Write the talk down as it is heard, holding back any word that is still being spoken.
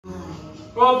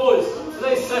Right boys,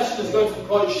 today's session is going to be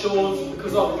quite short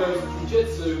because I'll be going to Jiu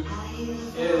Jitsu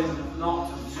in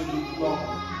not too long.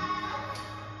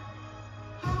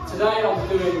 Today I'll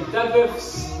be doing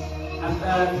deadlifts and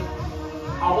then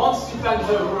I want to do bent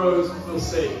over rows. We'll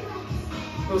see.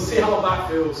 We'll see how that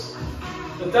feels.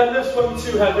 The deadlifts won't be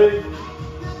too heavy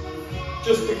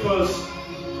just because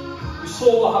you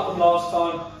saw what happened last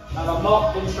time and I'm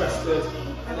not interested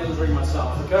in injuring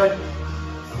myself, okay?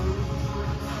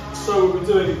 So we'll be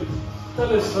doing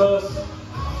deadlifts first,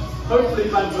 hopefully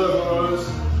bent over rows,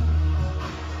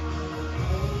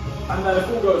 and then if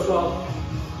all goes well,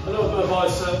 a little bit of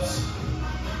biceps.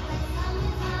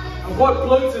 I'm quite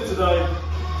bloated today.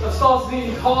 I've started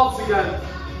eating carbs again,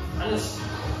 and it's,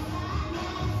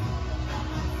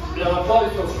 yeah, my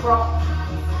body feels crap.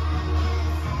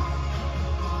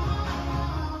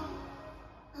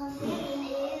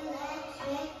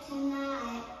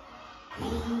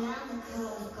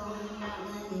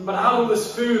 But I had all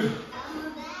this food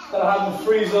that I had in the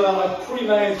freezer, like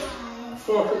pre-made,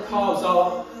 before I put carbs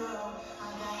out.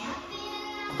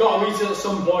 I've got to eat it at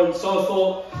some point, so I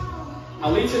thought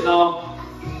I'll eat it now.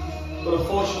 But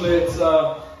unfortunately, it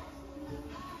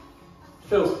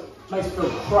makes me feel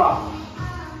crap.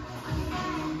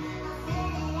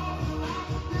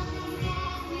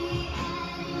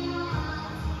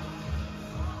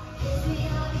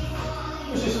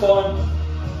 Which is fine.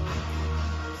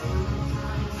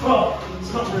 Well,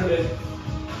 it's not really.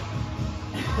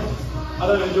 I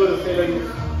don't enjoy the feeling of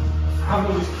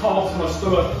having all these carbs in my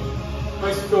stomach. It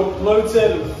makes me feel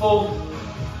bloated and full.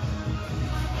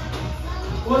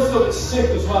 I always feel a bit sick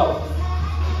as well.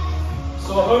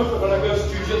 So I hope that when I go to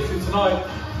Jiu Jitsu tonight,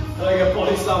 that I get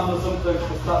body slammed or something,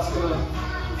 if that's gonna,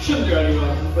 shouldn't do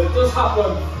anyway, but it does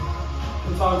happen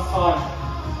from time to time.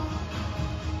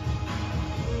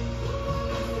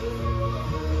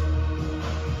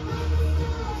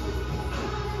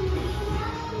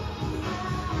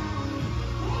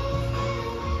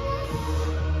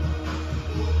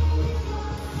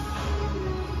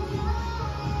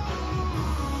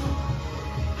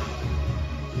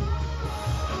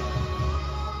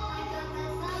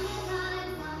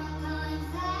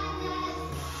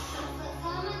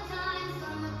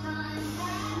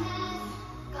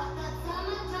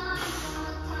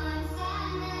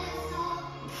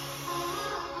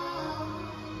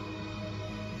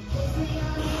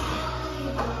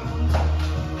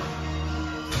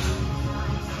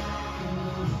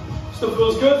 Still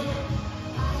feels good.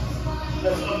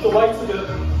 Let's up the weight a bit.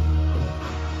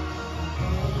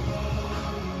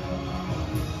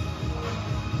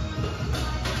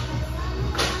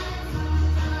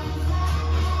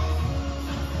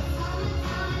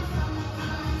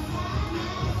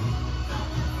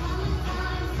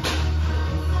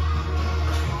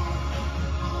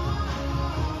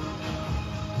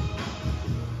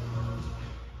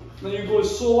 Now you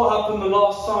boys saw what happened the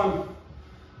last time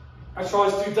I tried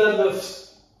to do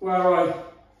deadlifts where I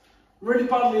really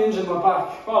badly injured my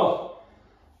back. Well,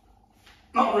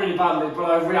 not really badly, but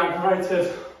I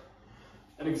re-aggravated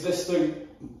an existing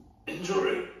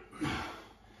injury.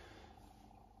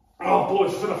 Oh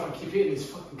boys, I don't know if I keep eating these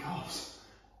fucking carbs.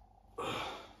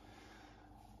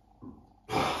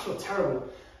 I feel terrible.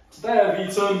 Today I've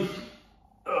eaten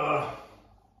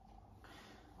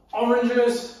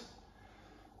oranges,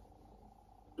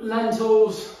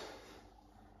 lentils,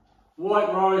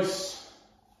 white rice,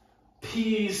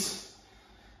 peas,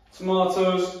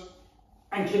 tomatoes,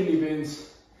 and kidney beans.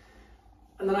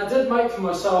 And then I did make for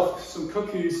myself some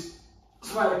cookies,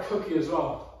 so I had a cookie as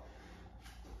well.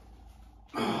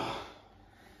 I'm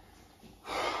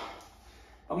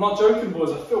not joking,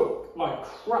 boys, I feel like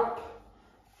crap.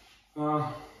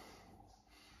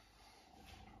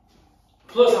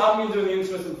 Plus, I haven't been doing the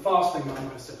intermittent fasting. I'm going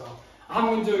to sit down. I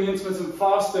haven't been doing intermittent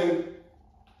fasting.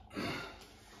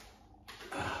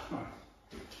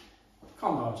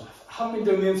 Calm down, Jeff. I haven't been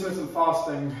doing the intermittent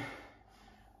fasting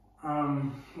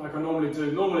like I normally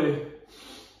do. Normally,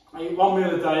 I eat one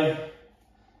meal a day.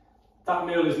 That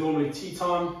meal is normally tea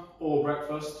time or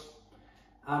breakfast,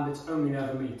 and it's only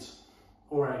ever meat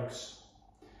or eggs.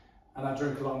 And I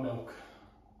drink a lot of milk.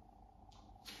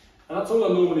 And that's all I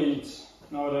normally eat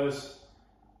nowadays.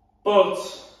 But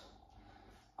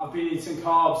I've been eating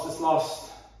carbs these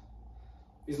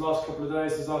last couple of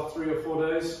days, these last 3 or 4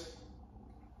 days.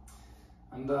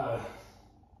 And I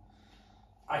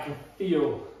can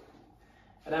feel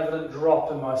an evident drop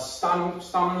in my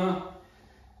stamina,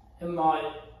 in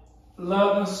my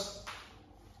alertness,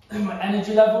 in my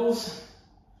energy levels.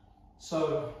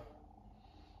 So,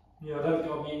 yeah, I don't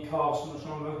think I'll be eating carbs for much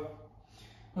longer.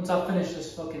 Once I finish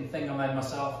this fucking thing I made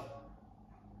myself,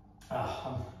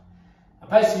 I'm I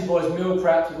basically, boys, meal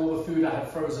prepped with all the food I had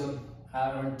frozen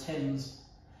or in tins.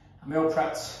 I meal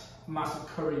prepped a massive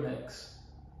curry mix,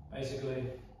 basically,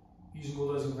 using all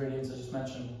those ingredients I just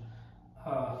mentioned.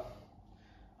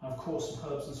 And of course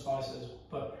some herbs and spices,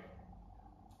 but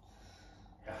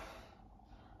yeah,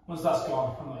 once that's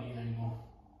gone, I'm not eating anymore.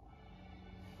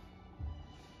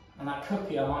 And that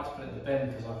cookie I might put in the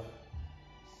bin because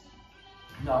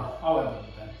no, I won't put it in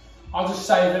the bin. I'll just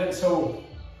save it until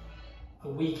the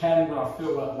weekend when I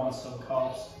feel like I want some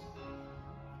carbs.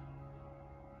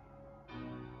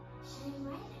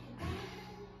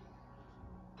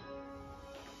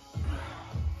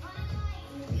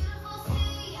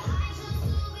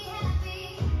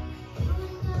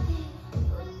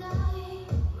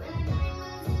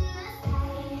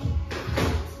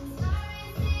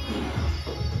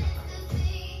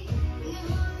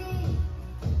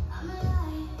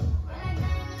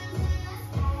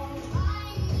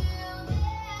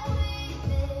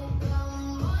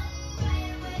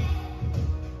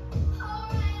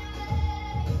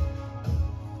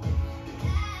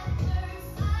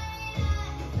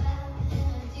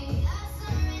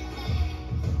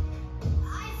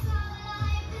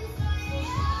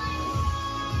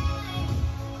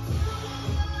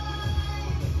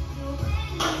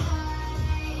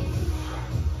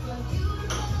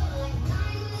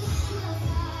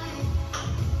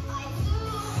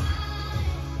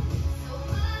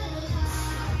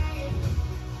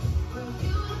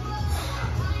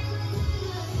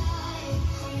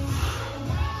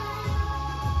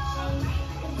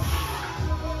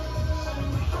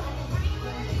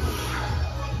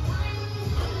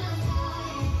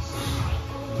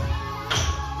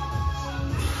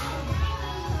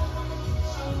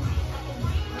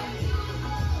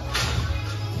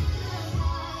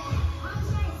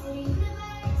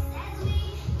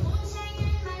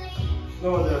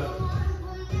 No idea.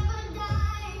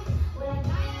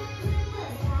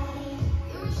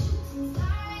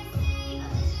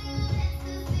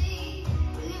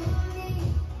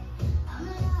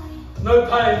 No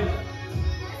pain.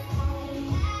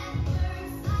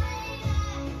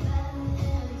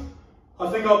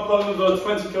 I think I'll put another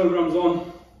 20 kilograms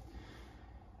on.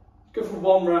 Go for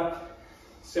one rep,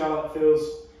 see how that feels.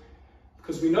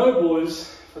 Because we know,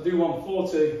 boys, if I do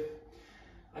 140,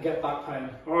 I get back pain.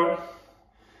 Alright?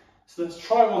 So let's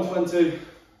try 120.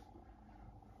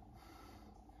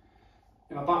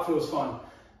 Yeah, my back feels fine.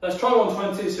 Let's try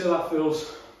 120, see how that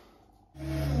feels.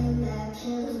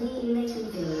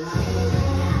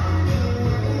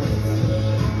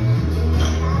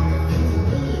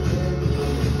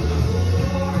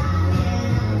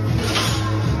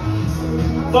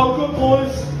 Felt good,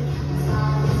 boys.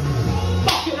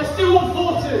 Fuck it, let's do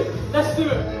 140. Let's do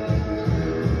it.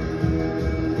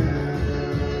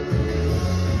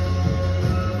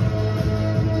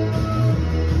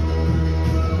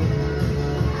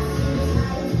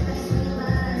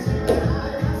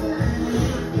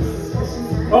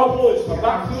 Oh boys, my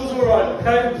back feels alright,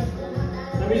 okay?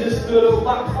 Let me just do a little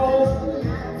back fold.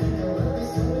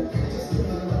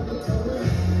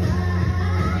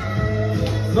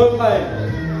 No pain.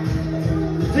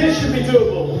 This should be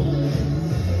doable.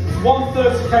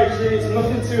 130 kg, it's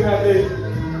nothing too heavy.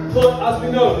 But as we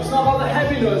know, it's not about the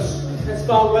heaviness, it's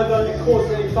about whether it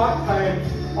causes any back pain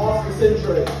after this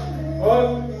injury.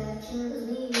 Alright?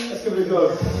 Let's give it a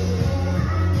go.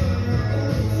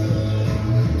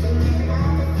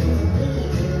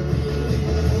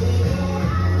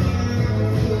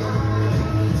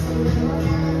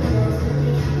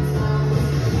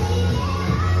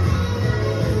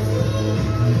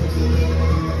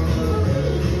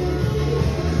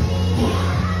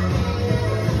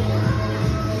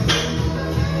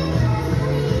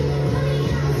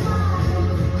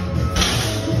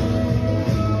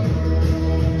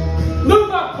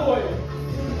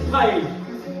 Pain.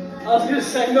 I was going to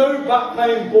say no back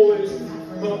pain, boys,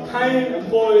 but pain and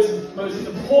boys, most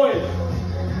of the point.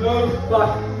 No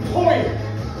back point.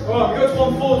 Alright, go to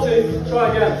 140,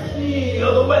 try again. The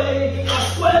other way, I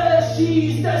swear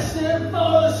she's destined for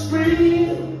the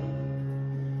screen.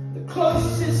 The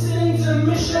closest thing to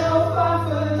Michelle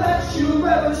Pfeiffer that you've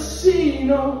ever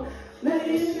seen. Oh,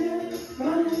 lady,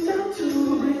 running down to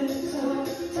the river,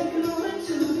 taking away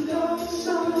to the dark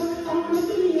side. I wanna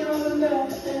be on the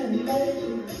left and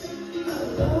lady. I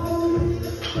love it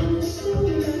when you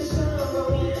sing that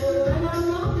song, yeah. And I'm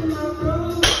locked in my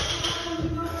room. I'm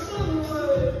not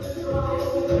somewhere to go.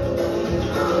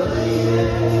 Oh,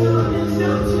 lady, running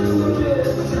down to the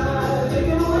river,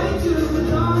 taking away to the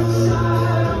dark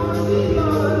side. I wanna be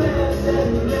on the left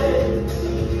and lady.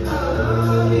 I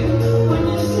love you when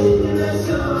you sing that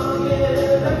song,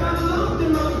 yeah. Like I'm locked in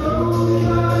my room.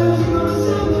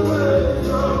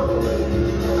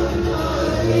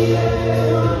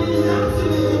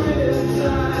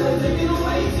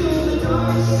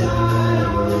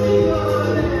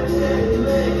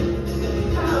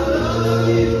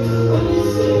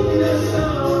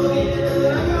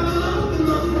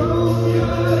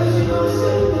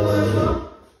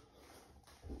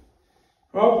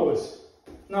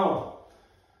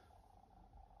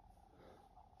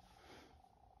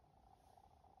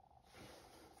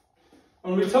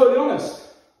 I'm gonna be totally honest.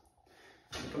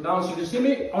 Come down so you can see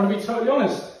me. I want to be totally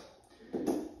honest.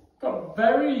 Got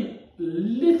very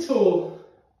little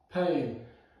pain.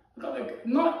 I got like,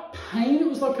 not pain, it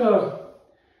was like it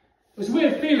was a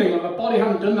weird feeling, like my body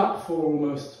hadn't done that before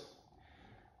almost.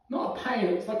 Not a pain,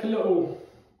 it was like a little,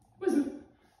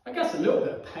 I guess a little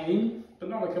bit of pain, but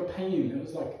not like a pain. It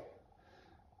was like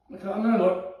I don't know,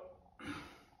 like,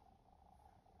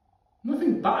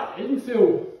 nothing bad. It didn't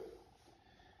feel,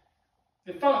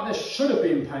 it felt like there should have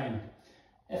been pain.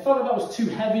 It felt like that was too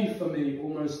heavy for me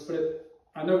almost, but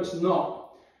I know it's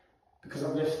not, because I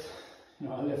lift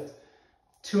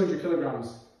 200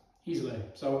 kilograms easily.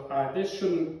 So this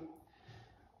shouldn't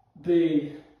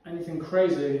be anything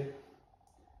crazy.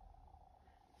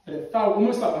 But it felt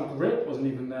almost like my grip wasn't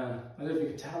even there. I don't know if you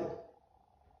could tell.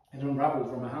 It unraveled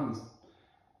from my hands,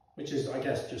 which is, I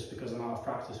guess, just because I'm out of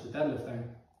practice with deadlifting.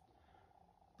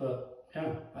 But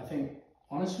yeah, I think,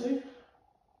 honestly,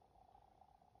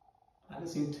 that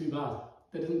didn't seem too bad.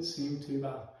 They didn't seem too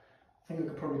bad. I think I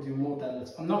could probably do more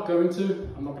deadlifts. I'm not going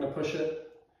to push it.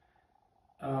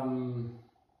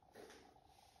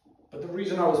 But the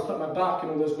reason I was putting my back in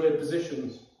all those weird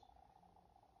positions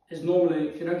is normally,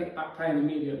 if you don't get back pain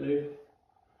immediately,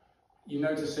 you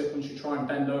notice it once you try and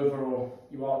bend over or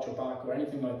you arch your back or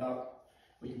anything like that,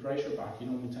 or you brace your back, you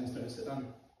normally tend to sit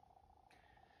down.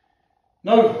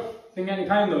 No, didn't get any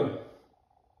pain though.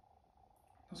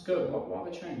 That's good. What have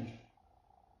I changed?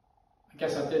 I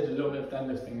guess I did a little bit of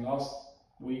deadlifting last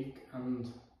week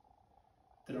and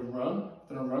did a run. I've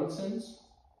done a run since.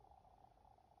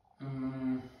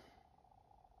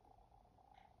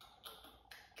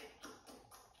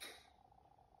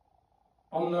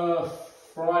 On the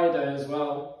Friday as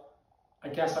well, I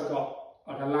guess I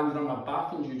landed on my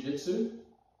back in Jiu Jitsu.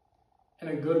 In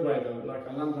a good way though, like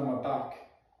I landed on my back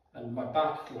and my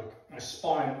back, like my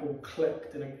spine all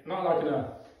clicked, not like in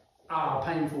a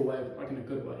painful way, but like in a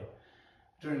good way.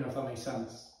 I don't know if that makes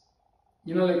sense.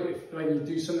 You know, like when you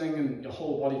do something and your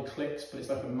whole body clicks, but it's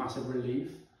like a massive relief.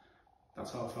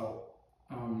 That's how it felt.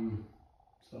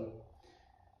 So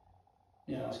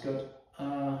yeah, that's good.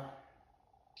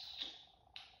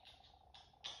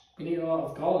 Been eating a lot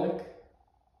of garlic.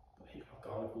 I eat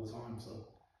garlic all the time, so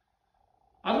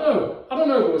I don't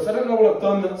know, boys. I don't know what I've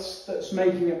done that's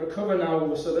making it recover now all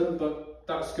of a sudden, but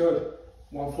that's good.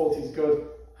 140 is good,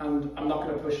 and I'm not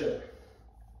going to push it.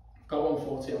 Got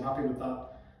 140, I'm happy with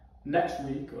that. Next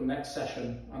week or next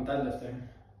session on deadlifting,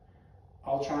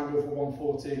 I'll try and go for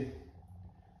 140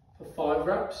 for 5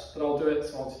 reps, but I'll do it,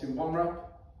 so I'll just do 1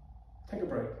 rep, take a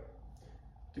break.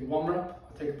 Do 1 rep,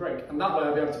 I'll take a break. And that way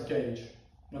I'll be able to gauge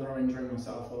whether I'm injuring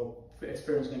myself or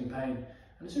experiencing any pain.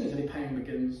 And as soon as any pain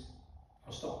begins,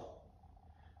 I'll stop.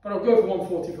 But I'll go for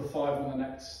 140 for 5 on the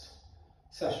next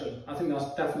session. I think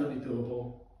that's definitely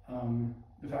doable.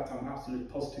 In fact, I'm absolutely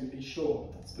positively sure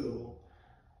that that's doable.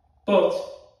 But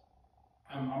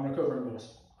I'm recovering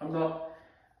worse. I'm not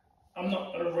going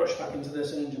to rush back into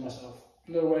this and injure myself.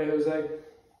 No way, Jose.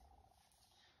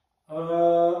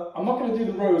 I'm not going to do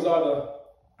the rows either.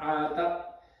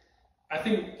 I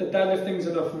think the deadlifting's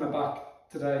enough for my back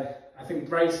today. I think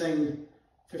bracing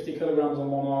 50 kilograms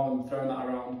on one arm and throwing that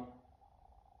around,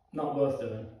 not worth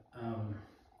doing.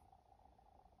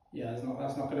 Yeah, it's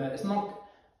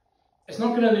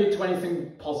not gonna lead to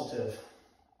anything positive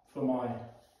for my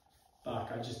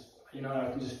back. I can just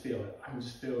feel it. I can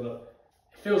just feel that.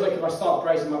 It feels like if I start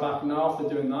bracing my back now after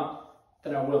doing that,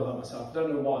 then I will hurt myself. I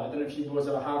don't know why. I don't know if you boys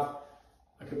ever have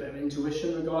like a bit of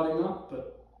intuition regarding that,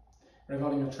 but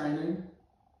regarding your training.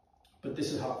 But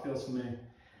this is how it feels for me.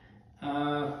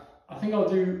 I think I'll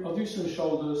do some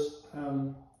shoulders,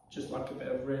 just like a bit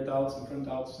of rear delts and front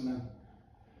delts, and then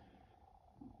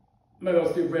maybe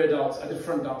I'll do rear delts. I did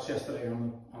front delts yesterday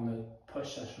on the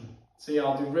push session. So yeah,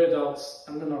 I'll do rear delts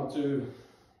and then I'll do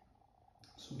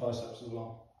some biceps as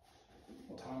well.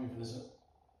 What time is it?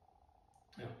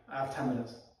 Yeah, I have 10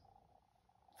 minutes.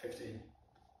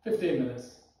 15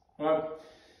 minutes. All right.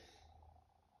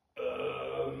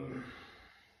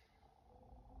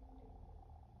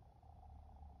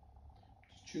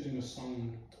 Just choosing a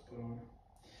song to put on.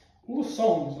 All the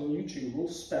songs on YouTube are all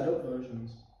sped up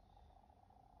versions.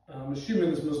 I'm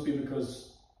assuming this must be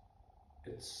because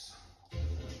it's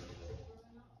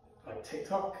like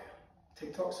TikTok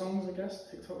songs, I guess.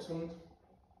 TikTok songs.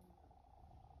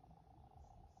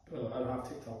 But I don't have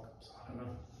TikTok, so I don't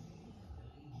know.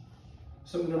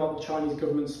 Something about the Chinese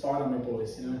government spying on my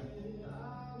boys, you know?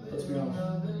 Puts me off.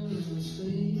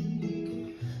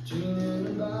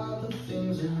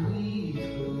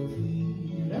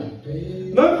 Yeah.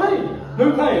 No pain.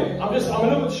 I'm a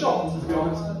little bit shocked, to be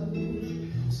honest.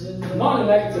 Not in a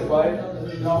negative way.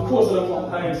 Now, of course, I don't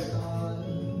want pain.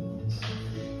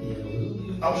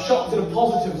 I'm shocked in a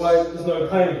positive way that there's no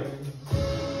pain.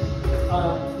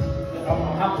 I'm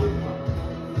happy.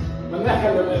 My neck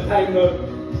had a bit of pain though,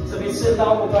 so I've been sitting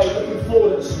down all day looking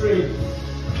forward at the stream.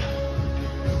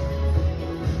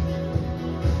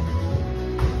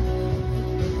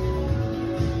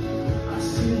 I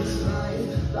see this light,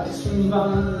 like swinging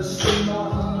down the stream.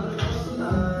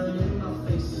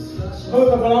 Hope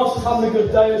everyone else is having a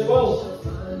good day as well.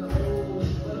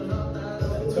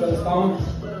 Turn this down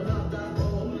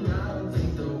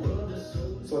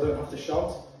so I don't have to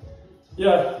shout.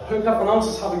 Yeah, hope everyone else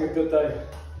is having a good day.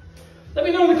 Let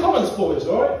me know in the comments, boys,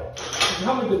 alright? If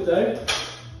you're having a good day,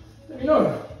 let me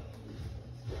know.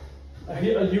 Are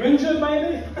you injured,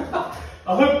 maybe? I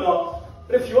hope not.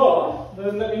 But if you are,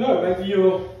 then let me know.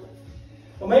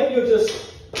 Maybe you're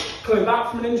just coming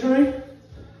back from an injury.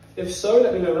 If so,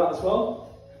 let me know that as well.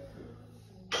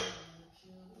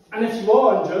 And if you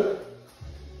are injured,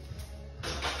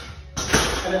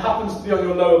 and it happens to be on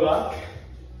your lower back,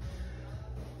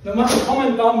 no matter,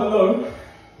 comment down below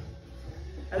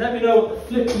and let me know what the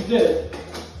flip you did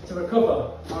to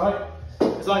recover, alright?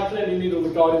 Because I clearly need all the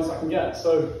guidance I can get,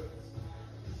 so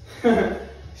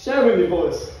share with me,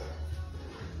 boys.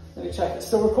 Let me check, it's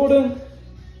still recording?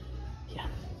 Yeah.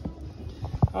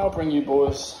 I'll bring you,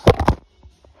 boys.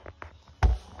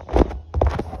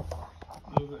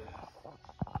 Over.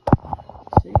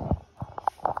 See?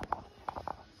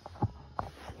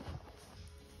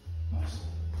 Nice.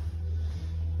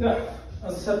 Yeah,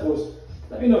 as I said, boys,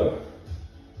 let me know.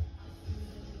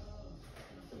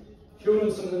 If you're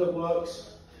doing something that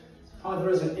works, either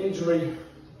as an injury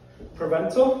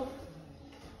preventer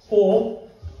or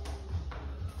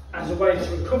as a way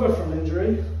to recover from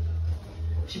injury,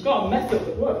 if you've got a method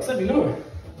that works, let me know.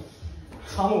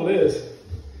 I'm all ears.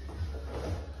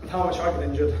 With how much I get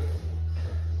injured.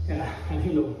 Yeah, any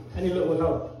little would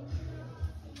help.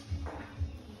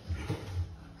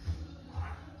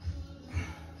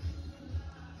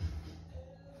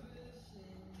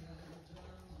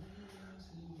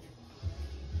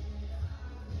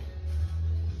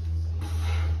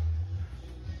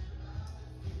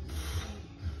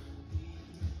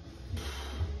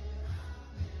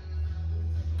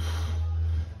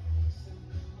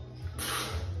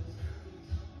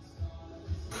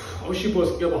 I wish you boys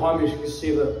could go behind me so you can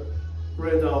see the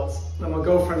rear delts. But my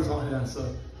girlfriend's not here,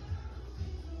 so.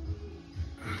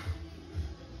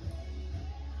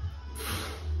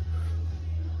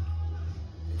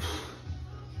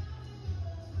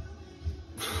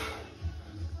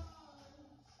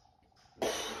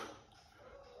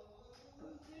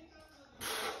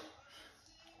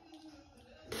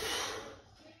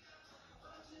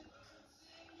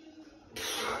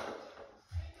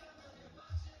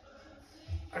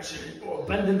 Actually,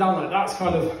 bending down like that's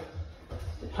kind of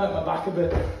hurt my back a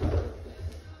bit.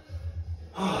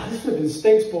 Oh, this flipping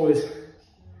stinks, boys.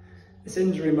 This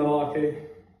injury malarkey.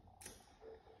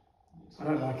 I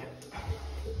don't like it.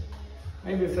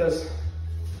 Maybe if there's,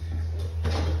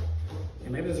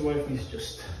 maybe there's a way for me to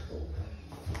just,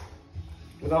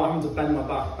 without having to bend my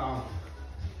back down.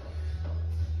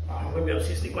 Oh, I won't be able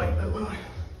to sleep weight though, will I?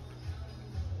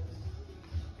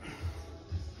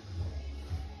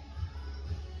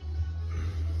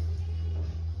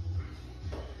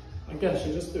 I guess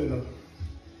you're just doing the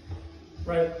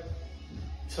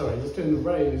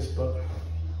raise, but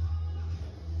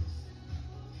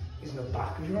using the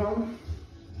back of your arm.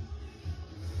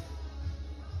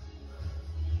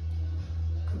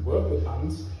 Could work with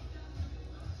bands.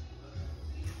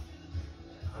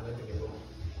 I don't think it will.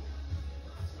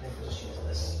 Maybe I'll just use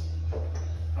this.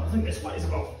 I think this weighs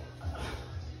about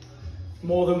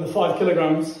more than the 5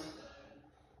 kilograms.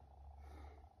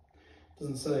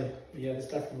 Doesn't say, but yeah, this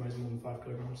definitely weighs more than 5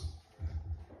 kilograms.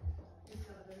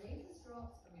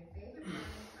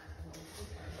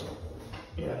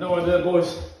 Yeah, no idea,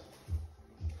 boys.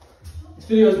 This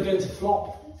video is beginning to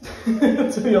flop,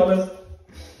 to be honest.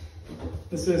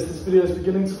 This video is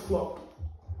beginning to flop.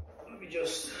 Let me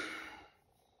just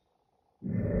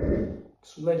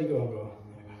let it go.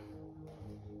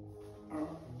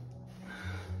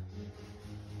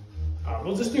 Alright,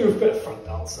 we'll just do a bit of front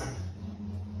delts then.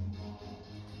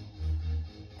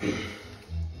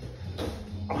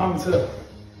 I'm having to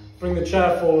bring the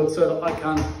chair forward so that I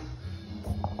can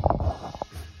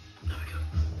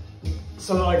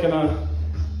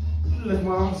lift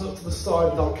my arms up to the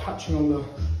side without catching on the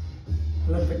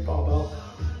Olympic barbell.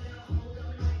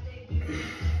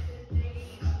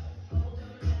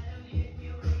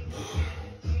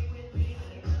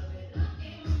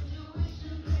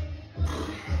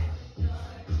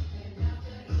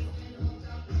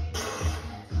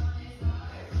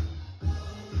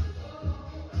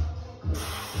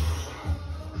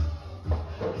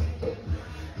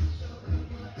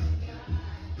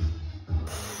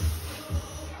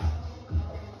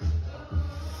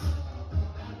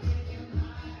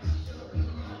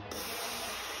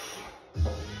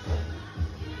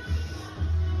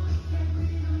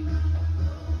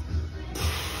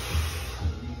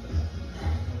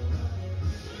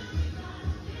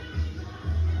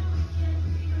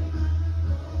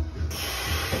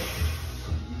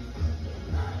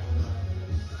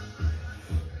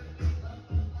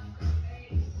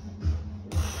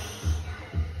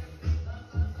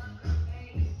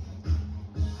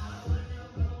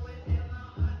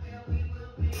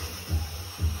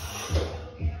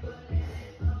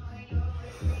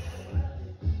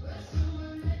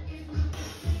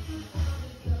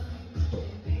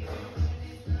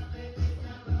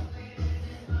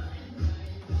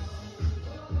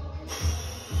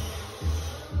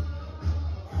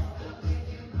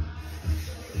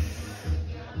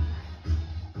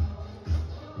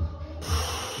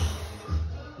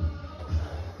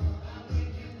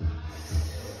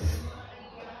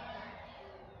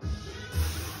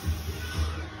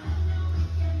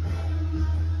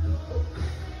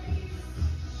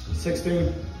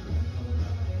 16.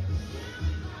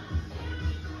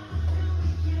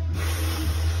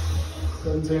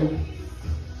 17.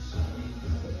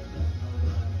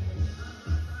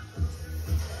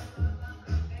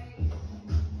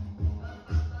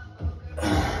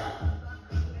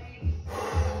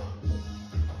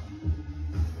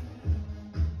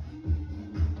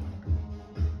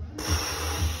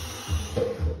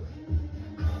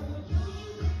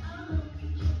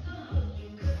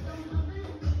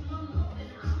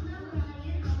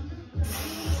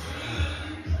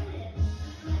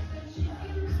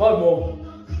 5 more.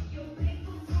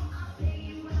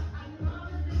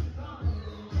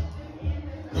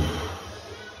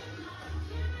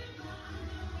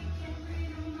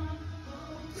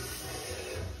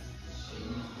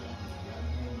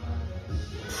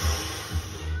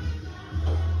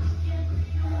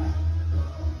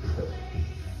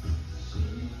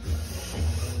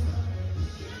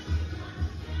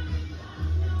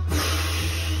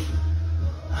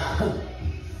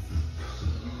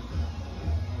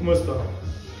 Almost done.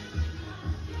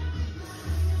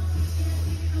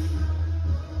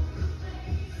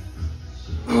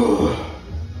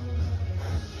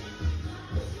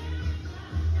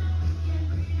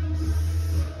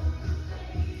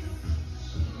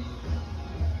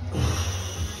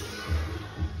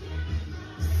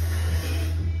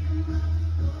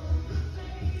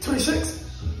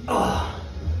 Ah.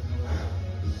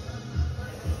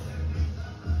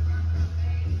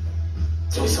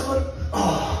 27.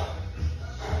 Ah.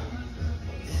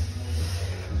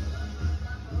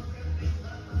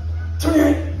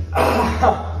 28.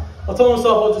 Ah. I told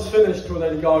myself I'll just finish to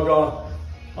Lady Gaga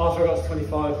after I got to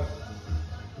 25.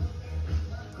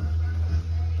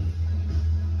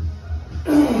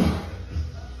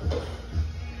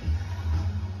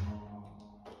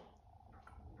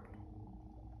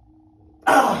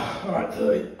 Alright,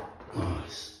 30.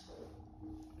 Nice.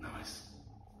 Nice.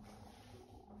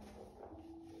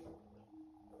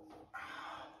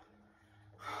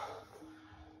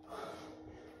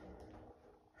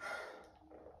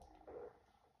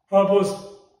 Alright, boys.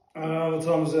 What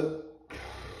time is it?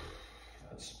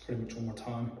 That's pretty much all my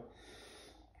time.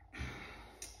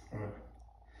 Alright.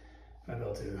 Maybe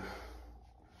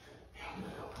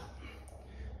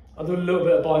I'll do a little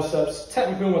bit of biceps.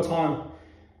 Technically all my time.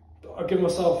 I'll give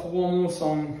myself one more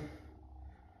song.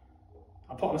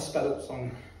 I'll put on a sped up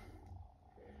song.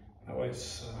 That way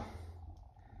it's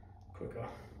quicker.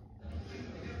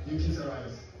 I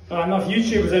don't know if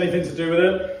YouTube has anything to do with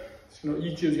it.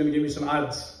 YouTube's going to give me some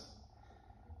ads.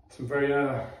 Some very,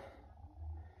 I'm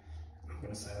going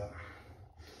to say that.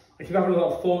 I keep having a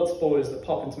lot of thoughts, boys, that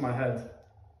pop into my head.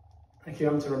 I keep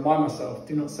having to remind myself,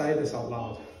 do not say this out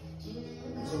loud.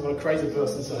 This is what a crazy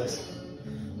person says.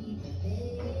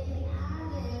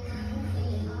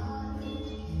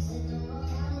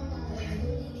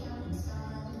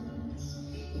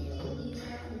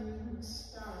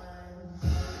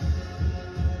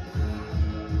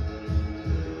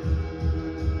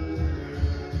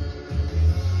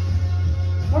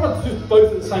 Why not do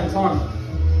both at the same time?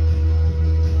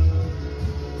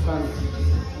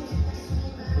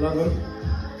 10, 11,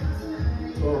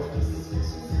 12.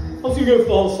 I was going to go for the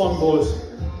whole song, boys.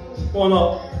 Why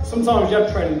not? Sometimes you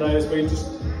have training days where you just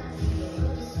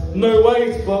no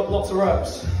weight but lots of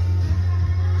reps.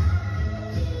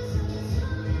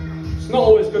 It's not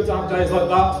always good to have days like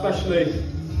that, especially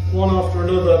one after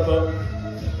another, but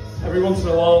every once in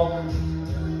a while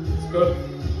it's good.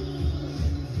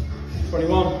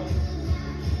 21,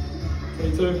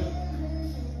 22,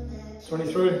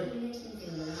 23,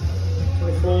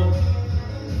 24,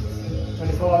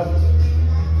 25,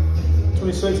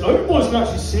 26. I hope you boys can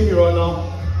actually see me right now.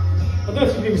 I don't know if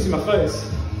you can even see my face.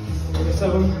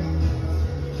 27,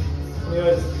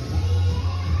 28,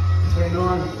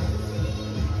 29,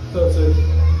 30,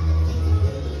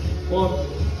 1,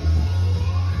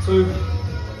 2,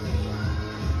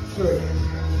 3.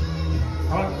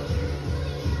 Alright.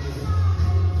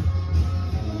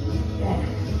 1,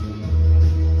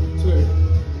 2,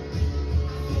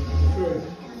 3,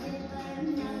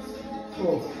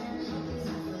 4,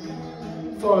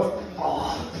 5.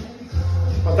 Oh,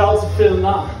 my delts are feeling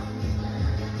that.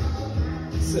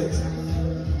 6,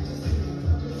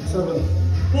 7.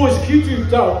 Boys, if you do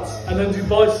delts and then do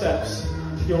biceps,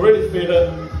 you'll really feel it.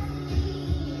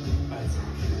 8.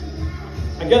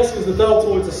 I guess because the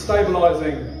deltoids are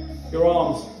stabilising your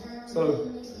arms. So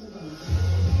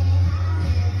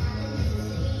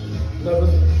 11,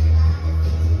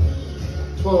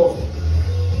 12,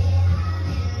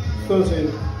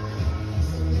 13,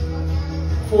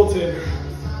 14,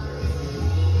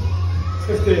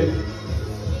 15,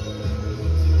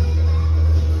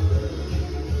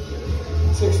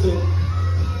 16,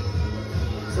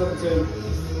 17,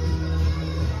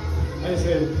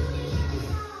 18,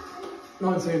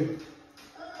 19,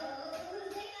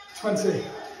 20. You're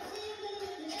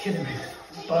kidding me.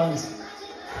 Bones.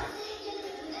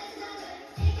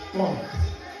 1,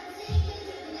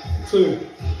 2,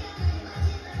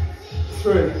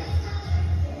 3,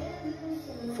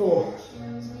 4.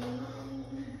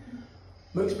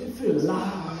 Makes me feel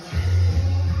alive.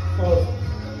 5,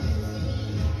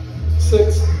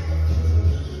 6,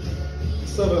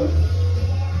 7,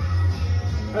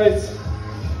 8,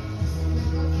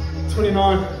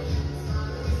 29,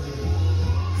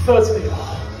 30.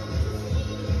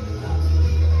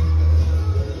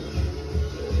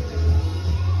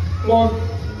 1,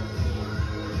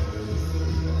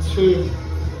 2, 3.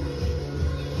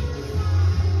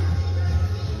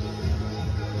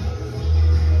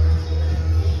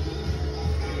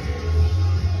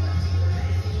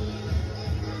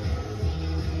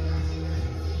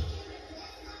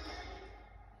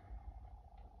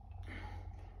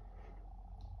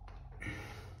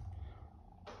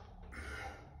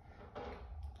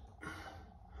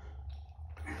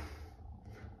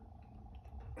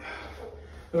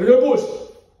 There we go, boys.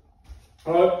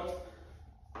 Alright.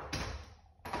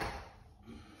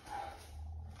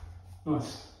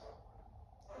 Nice.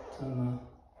 Turn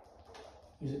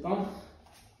music on.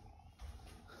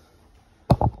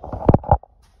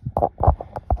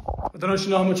 I don't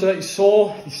actually know how much of that you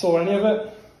saw. If you saw any of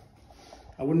it,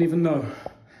 I wouldn't even know.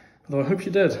 Although I hope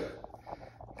you did.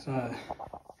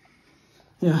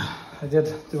 Yeah, I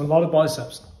did do a lot of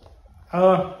biceps.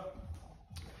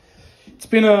 It's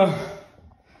been a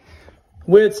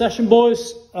weird session,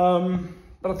 boys,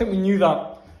 but I think we knew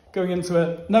that going into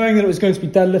it, knowing that it was going to be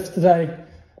deadlift today,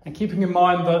 and keeping in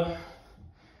mind that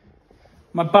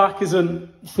my back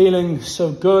isn't feeling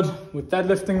so good with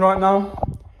deadlifting right now,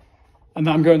 and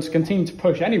that I'm going to continue to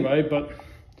push anyway, but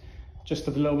just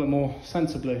a little bit more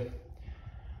sensibly.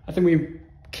 I think we,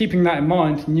 keeping that in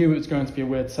mind, knew it was going to be a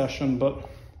weird session, but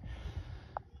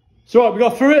it's all right, we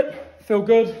got through it, feel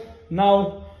good.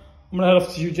 Now I'm gonna head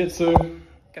off to Jiu Jitsu,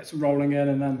 get some rolling in,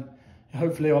 and then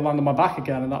hopefully I'll land on my back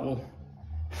again, and that will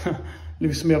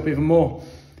loosen me up even more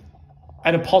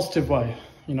in a positive way.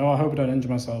 You know, I hope I don't injure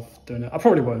myself doing it. I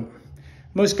probably won't.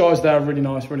 Most guys there are really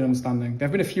nice, really understanding. There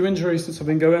have been a few injuries since I've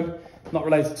been going, not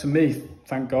related to me,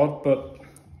 thank God, but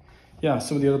yeah,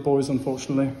 some of the other boys,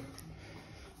 unfortunately.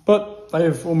 But they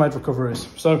have all made recoveries.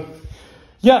 So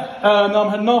yeah, now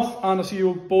I'm heading off, and I'll see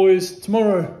you boys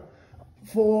tomorrow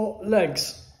for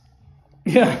legs.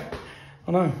 Yeah,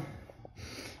 I know.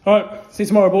 All right, see you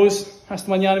tomorrow, boys. Hasta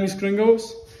mañana, mis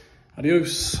gringos.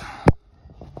 Adios.